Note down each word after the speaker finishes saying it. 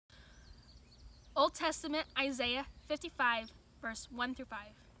Old Testament, Isaiah 55, verse 1 through 5.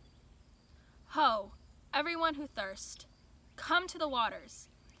 Ho, everyone who thirsts, come to the waters.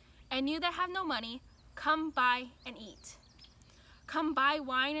 And you that have no money, come buy and eat. Come buy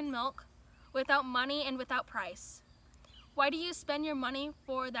wine and milk, without money and without price. Why do you spend your money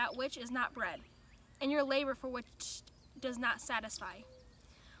for that which is not bread, and your labor for which does not satisfy?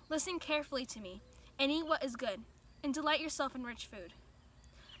 Listen carefully to me, and eat what is good, and delight yourself in rich food.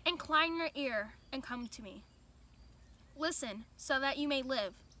 Incline your ear and come to me. Listen, so that you may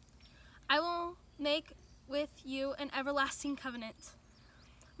live. I will make with you an everlasting covenant,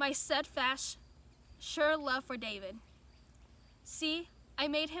 my steadfast, sure love for David. See, I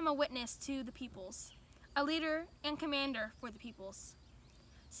made him a witness to the peoples, a leader and commander for the peoples.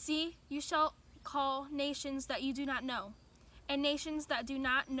 See, you shall call nations that you do not know, and nations that do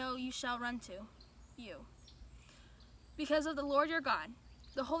not know you shall run to you. Because of the Lord your God,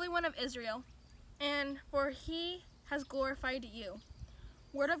 the Holy One of Israel, and for he has glorified you.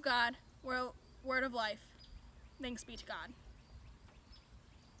 Word of God, word of life. Thanks be to God.